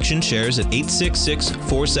contact Direction shares at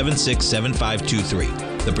 866-476-7523.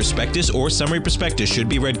 The prospectus or summary prospectus should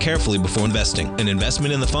be read carefully before investing. An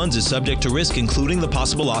investment in the funds is subject to risk, including the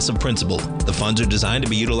possible loss of principal. The funds are designed to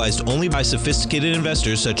be utilized only by sophisticated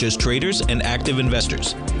investors such as traders and active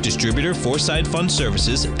investors. Distributor Foreside Fund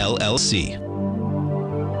Services, LLC.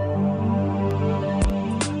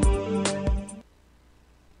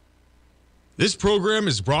 This program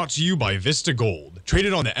is brought to you by Vista Gold,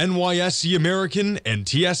 traded on the NYSE American and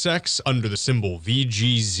TSX under the symbol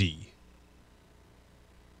VGZ.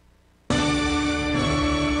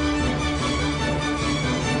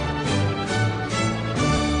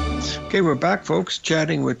 Okay, we're back, folks,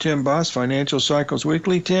 chatting with Tim Boss, Financial Cycles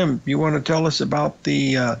Weekly. Tim, you want to tell us about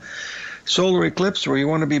the solar eclipse where you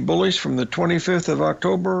want to be bullish from the 25th of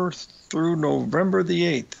October through November the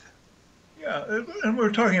 8th? Yeah, and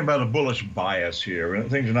we're talking about a bullish bias here.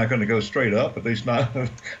 Things are not going to go straight up, at least not,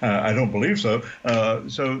 I don't believe so.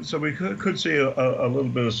 So we could see a little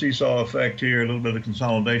bit of seesaw effect here, a little bit of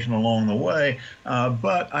consolidation along the way.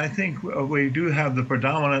 But I think we do have the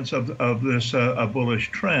predominance of this bullish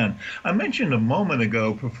trend. I mentioned a moment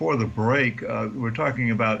ago before the break, we're talking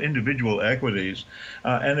about individual equities.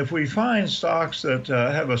 And if we find stocks that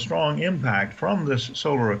have a strong impact from this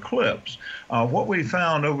solar eclipse, what we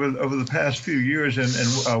found over the past few years in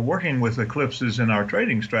working with eclipses in our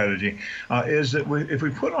trading strategy is that if we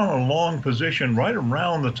put on a long position right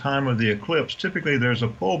around the time of the eclipse, typically there's a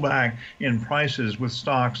pullback in prices with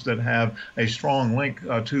stocks that have a strong link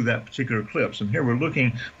to that particular eclipse. And here we're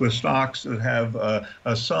looking with stocks that have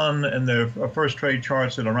a sun and their first trade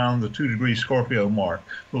charts at around the 2-degree Scorpio mark.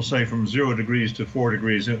 We'll say from 0 degrees to 4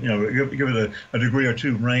 degrees, give it a degree or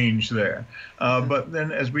two range there. But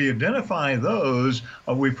then as we identify those,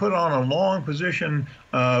 we put on a long position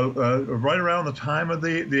right around the time of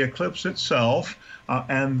the eclipse itself.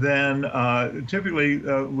 And then typically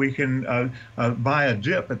we can buy a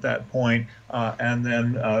dip at that point, and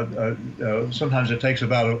then sometimes it takes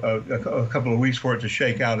about a couple of weeks for it to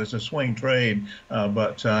shake out as a swing trade,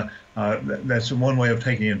 but that's one way of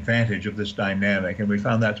taking advantage of this dynamic, and we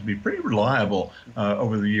found that to be pretty reliable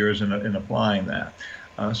over the years in applying that.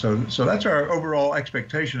 So that's our overall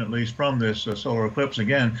expectation, at least from this solar eclipse.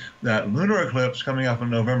 Again, that lunar eclipse coming up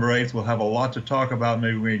on November 8th, we'll have a lot to talk about.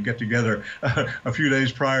 Maybe we can get together a few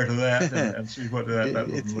days prior to that and see what that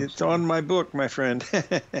looks like. It's on my book, my friend.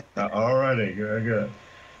 All righty, very good.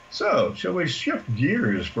 So shall we shift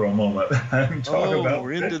gears for a moment and talk about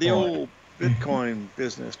we're into Bitcoin. the old Bitcoin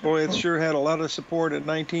business. Boy, it's sure had a lot of support at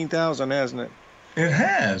 19,000, hasn't it? It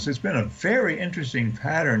has. It's been a very interesting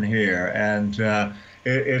pattern here, and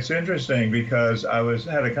it's interesting because I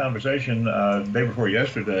had a conversation day before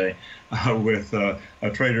yesterday with a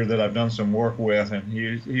trader that I've done some work with, and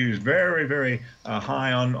he was very, very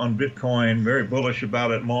high on Bitcoin, very bullish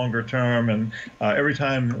about it longer term. And every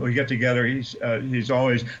time we get together, he's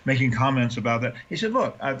always making comments about that. He said,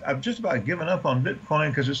 "Look, I've just about given up on Bitcoin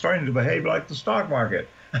because it's starting to behave like the stock market."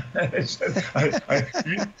 I said,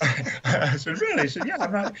 really? He said, yeah,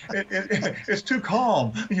 I'm not. It's too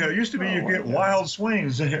calm. It used to be you get wild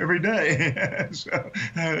swings every day. So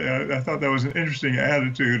I thought that was an interesting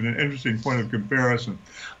attitude, an interesting point of comparison.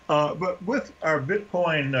 But with our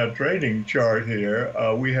Bitcoin trading chart here,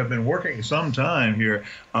 we have been working some time here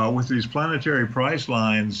with these planetary price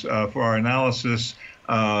lines for our analysis.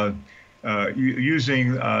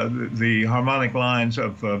 Using the harmonic lines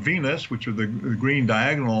of Venus, which are the green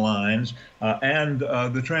diagonal lines, and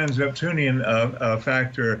the trans-Neptunian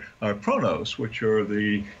factor Chronos, which are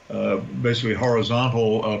the basically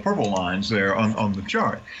horizontal purple lines there on the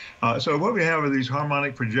chart. So what we have are these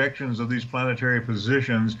harmonic projections of these planetary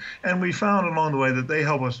positions, and we found along the way that they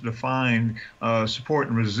help us define support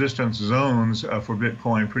and resistance zones for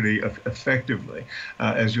Bitcoin pretty effectively.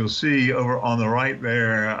 As you'll see over on the right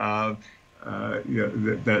there,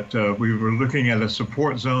 we were looking at a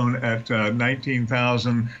support zone at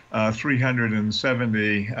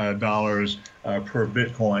 $19,370 per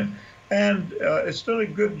Bitcoin. And it's done a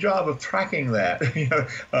good job of tracking that.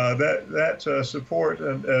 That support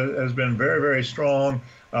has been very, very strong.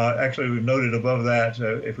 Actually, we've noted above that,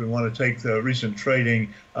 if we want to take the recent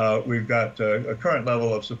trading, we've got a current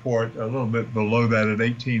level of support a little bit below that at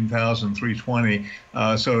 18,320.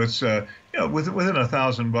 So it's within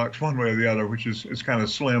 $1,000 one way or the other, which is kind of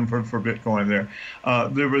slim for Bitcoin there.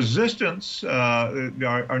 The resistance,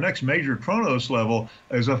 our next major Chronos level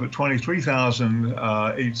is up at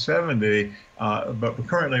 23,870. But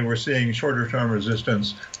currently we're seeing shorter term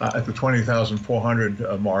resistance at the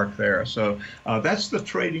 20,400 mark there. So that's the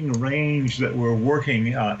trading range that we're working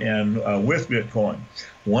in with Bitcoin.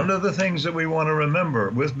 One of the things that we want to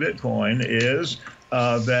remember with Bitcoin is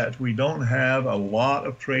that we don't have a lot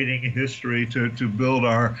of trading history to build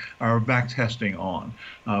our back testing on.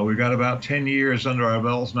 We've got about 10 years under our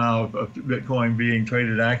belts now of Bitcoin being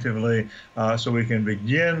traded actively, so we can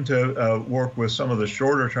begin to work with some of the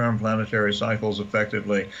shorter term planetary cycles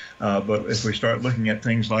effectively. But if we start looking at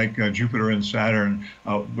things like Jupiter and Saturn,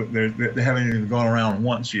 they haven't even gone around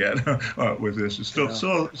once yet with this. It's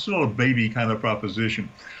still a baby kind of proposition.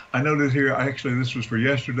 I noted here, actually, this was for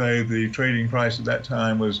yesterday. The trading price at that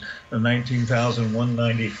time was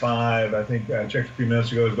 19,195. I think I checked a few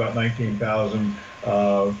minutes ago. It was about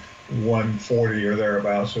 19,140 or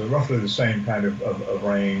thereabouts. So roughly the same kind of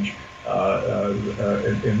range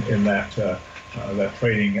in that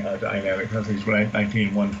trading dynamic. I think it's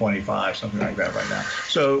 19,125, something like that right now.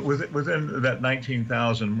 So within that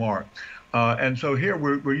 19,000 mark. And so here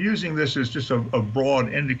we're using this as just a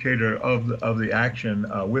broad indicator of the action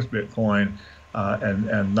with Bitcoin,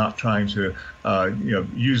 and not trying to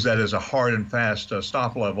use that as a hard and fast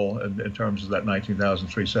stop level in terms of that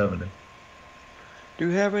 19,370. Do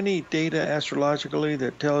you have any data astrologically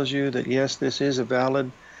that tells you that yes, this is a valid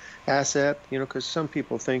asset? Because some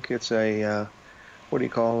people think it's a what do you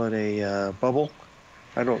call it, a bubble.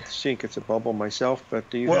 I don't think it's a bubble myself, but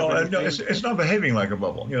do you? Well, no, it's not behaving like a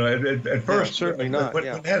bubble. At first, certainly not. When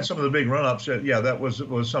it had some of the big run-ups, that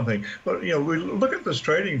was something. But we look at this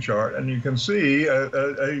trading chart, and you can see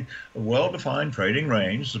a well-defined trading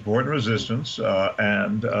range, support and resistance,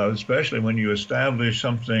 and especially when you establish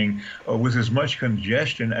something with as much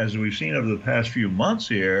congestion as we've seen over the past few months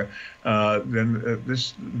here, then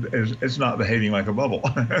it's not behaving like a bubble.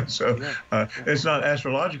 So it's not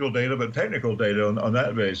astrological data, but technical data on that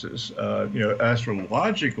basis.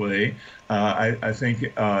 Astrologically, I think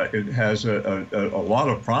it has a lot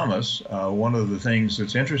of promise. One of the things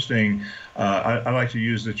that's interesting, I like to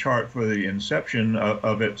use the chart for the inception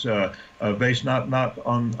of it, based not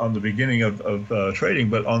on the beginning of trading,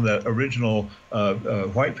 but on that original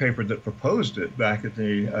white paper that proposed it back at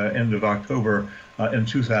the end of October in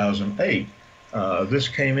 2008. This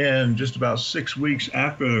came in just about 6 weeks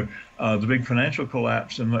after the big financial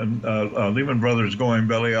collapse and Lehman Brothers going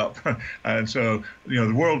belly up. And so,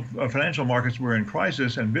 the world financial markets were in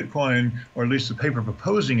crisis, and Bitcoin, or at least the paper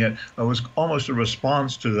proposing it, was almost a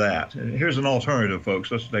response to that. And here's an alternative,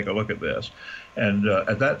 folks. Let's take a look at this. And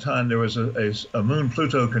at that time, there was a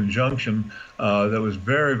Moon-Pluto conjunction that was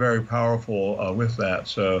very, very powerful with that.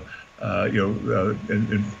 So,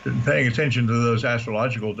 in paying attention to those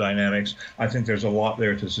astrological dynamics, I think there's a lot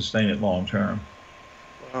there to sustain it long term.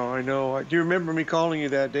 Oh, I know. Do you remember me calling you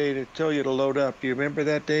that day to tell you to load up? Do you remember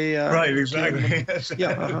that day? Right, exactly.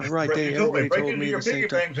 Yeah, right. Everybody told me the same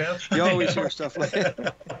time. You always hear stuff like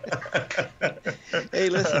that. Hey,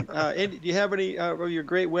 listen, do you have any of your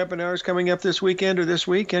great webinars coming up this weekend or this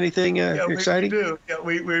week? Anything exciting? We do. Yeah,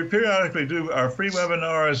 we periodically do our free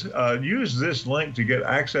webinars. Use this link to get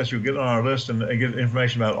access. You'll get on our list and get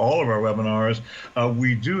information about all of our webinars.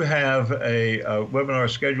 We do have a webinar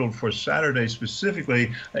scheduled for Saturday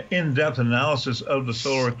specifically, in-depth analysis of the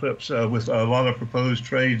solar eclipse with a lot of proposed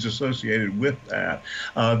trades associated with that.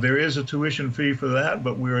 There is a tuition fee for that,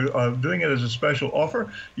 but we're doing it as a special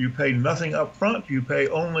offer. You pay nothing up front. You pay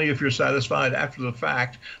only if you're satisfied after the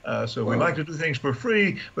fact. So we like to do things for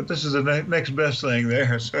free, but this is the next best thing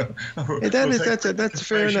there. So that's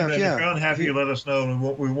fair enough. Yeah. If you're unhappy, you let us know, and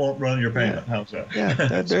we won't run your payment. How's that? Yeah.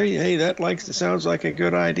 That sounds like a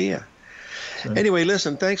good idea. Anyway,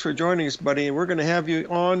 listen, thanks for joining us, buddy. And we're going to have you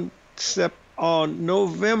on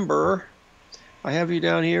November. I have you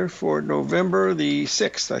down here for November the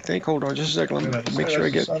 6th, I think. Hold on just a second. Let me make sure I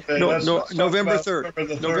get November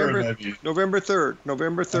 3rd. November 3rd.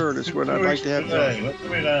 November 3rd is when I'd like to have you. Let's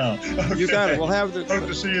me down. You got it. We'll have the. Hope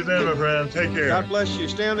to see you then, my friend. Take care. God bless you.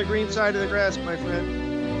 Stay on the green side of the grass, my friend.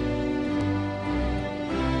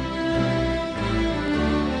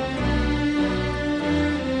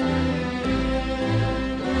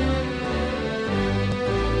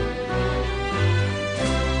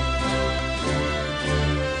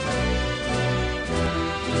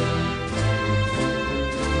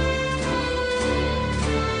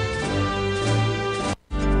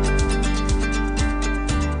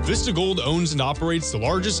 Vista Gold owns and operates the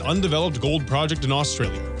largest undeveloped gold project in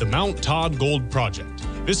Australia, the Mount Todd Gold Project.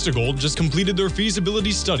 Vista Gold just completed their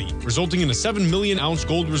feasibility study, resulting in a 7 million ounce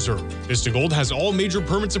gold reserve. Vista Gold has all major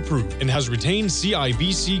permits approved and has retained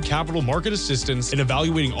CIBC capital market assistance in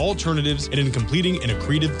evaluating alternatives and in completing an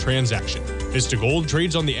accretive transaction. Vista Gold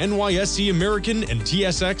trades on the NYSE American and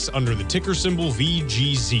TSX under the ticker symbol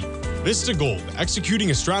VGZ. Vista Gold,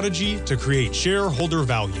 executing a strategy to create shareholder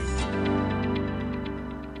value.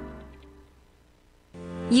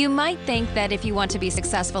 You might think that if you want to be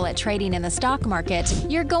successful at trading in the stock market,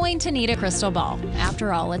 you're going to need a crystal ball.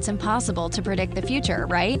 After all, it's impossible to predict the future,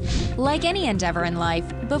 right? Like any endeavor in life,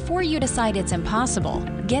 before you decide it's impossible,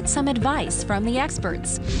 get some advice from the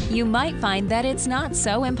experts. You might find that it's not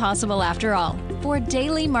so impossible after all. For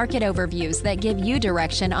daily market overviews that give you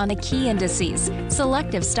direction on the key indices,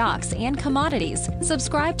 selective stocks, and commodities,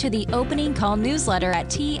 subscribe to the Opening Call newsletter at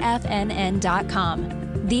TFNN.com.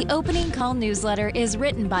 The Opening Call newsletter is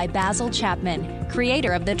written by Basil Chapman,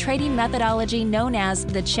 creator of the trading methodology known as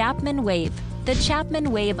the Chapman Wave. The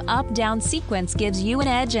Chapman Wave up-down sequence gives you an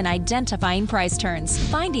edge in identifying price turns,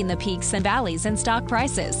 finding the peaks and valleys in stock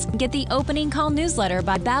prices. Get the Opening Call newsletter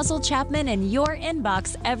by Basil Chapman in your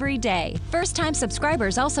inbox every day. First-time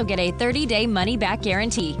subscribers also get a 30-day money-back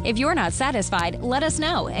guarantee. If you're not satisfied, let us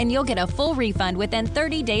know, and you'll get a full refund within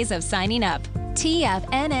 30 days of signing up.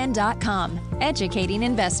 TFNN.com, educating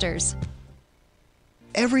investors.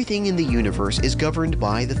 Everything in the universe is governed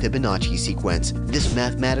by the Fibonacci sequence. This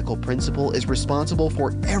mathematical principle is responsible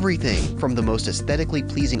for everything from the most aesthetically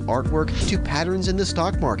pleasing artwork to patterns in the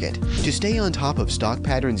stock market. To stay on top of stock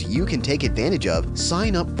patterns you can take advantage of,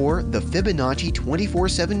 sign up for the Fibonacci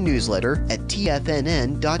 24/7 newsletter at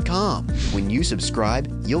TFNN.com. When you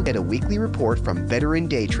subscribe, you'll get a weekly report from veteran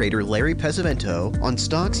day trader Larry Pesavento on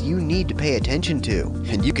stocks you need to pay attention to.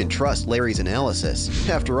 And you can trust Larry's analysis.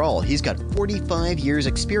 After all, he's got 45 years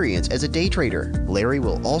experience as a day trader. Larry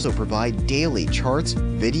will also provide daily charts,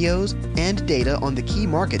 videos, and data on the key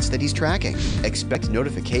markets that he's tracking. Expect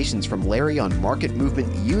notifications from Larry on market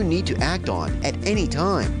movement you need to act on at any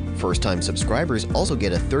time. First-time subscribers also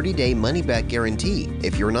get a 30-day money-back guarantee.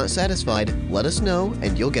 If you're not satisfied, let us know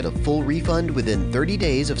and you'll get a full refund within 30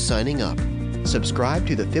 days of signing up. Subscribe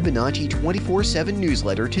to the Fibonacci 24/7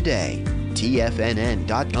 newsletter today.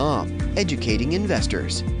 TFNN.com, educating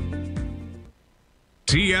investors.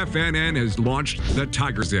 TFNN has launched the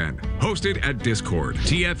Tiger's Den. Hosted at Discord,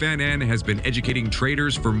 TFNN has been educating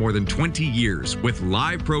traders for more than 20 years with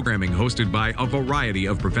live programming hosted by a variety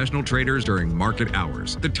of professional traders during market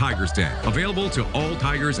hours. The Tiger's Den, available to all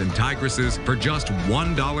tigers and tigresses for just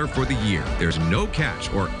 $1 for the year. There's no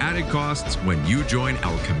catch or added costs when you join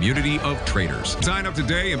our community of traders. Sign up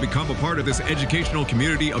today and become a part of this educational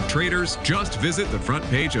community of traders. Just visit the front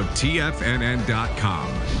page of TFNN.com.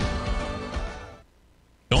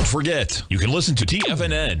 Don't forget, you can listen to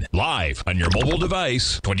TFNN live on your mobile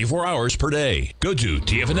device 24 hours per day. Go to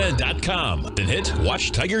TFNN.com, then hit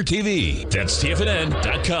Watch Tiger TV. That's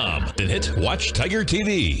TFNN.com, then hit Watch Tiger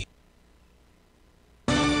TV.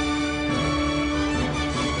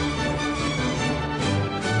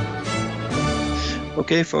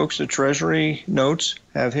 Okay, folks, the Treasury notes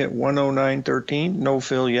have hit 109.13. No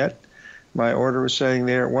fill yet. My order was sitting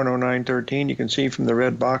there at 109.13. You can see from the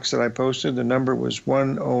red box that I posted, the number was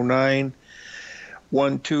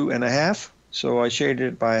 109.12.5. So I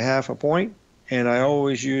shaded it by half a point. And I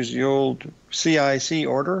always use the old CIC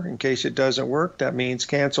order in case it doesn't work. That means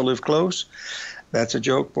cancel if close. That's a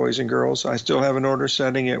joke, boys and girls. I still have an order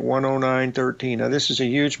setting at 109.13. Now, this is a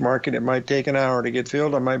huge market. It might take an hour to get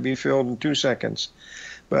filled. I might be filled in 2 seconds.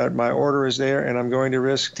 But my order is there, and I'm going to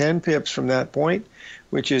risk 10 pips from that point,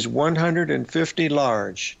 which is 150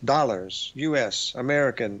 large dollars, U.S.,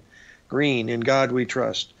 American, green, in God we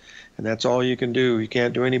trust. And that's all you can do. You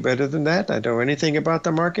can't do any better than that. I don't know anything about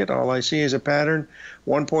the market. All I see is a pattern,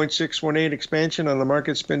 1.618 expansion on the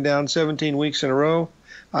market's been down 17 weeks in a row,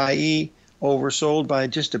 i.e. oversold by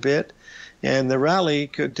just a bit. And the rally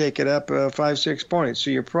could take it up 5-6 points. So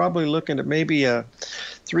you're probably looking at maybe a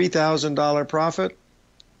 $3,000 profit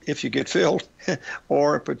if you get filled,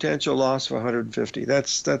 or a potential loss of 150.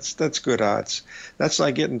 That's good odds. That's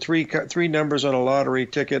like getting three numbers on a lottery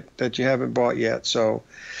ticket that you haven't bought yet. So,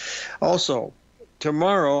 also,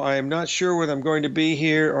 tomorrow I am not sure whether I'm going to be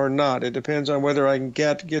here or not. It depends on whether I can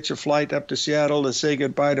get your flight up to Seattle to say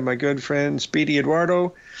goodbye to my good friend Speedy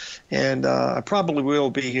Eduardo. And I probably will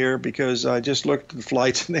be here because I just looked at the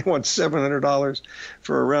flights and they want $700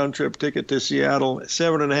 for a round-trip ticket to Seattle,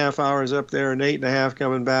 7.5 hours up there and 8.5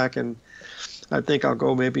 coming back. And I think I'll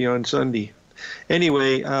go maybe on Sunday.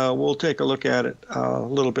 Anyway, we'll take a look at it a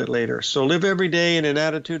little bit later. So live every day in an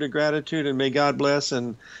attitude of gratitude, and may God bless.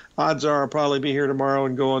 And odds are I'll probably be here tomorrow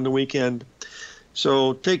and go on the weekend.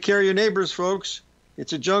 So take care of your neighbors, folks.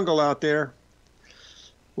 It's a jungle out there.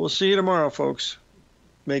 We'll see you tomorrow, folks.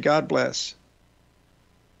 May God bless.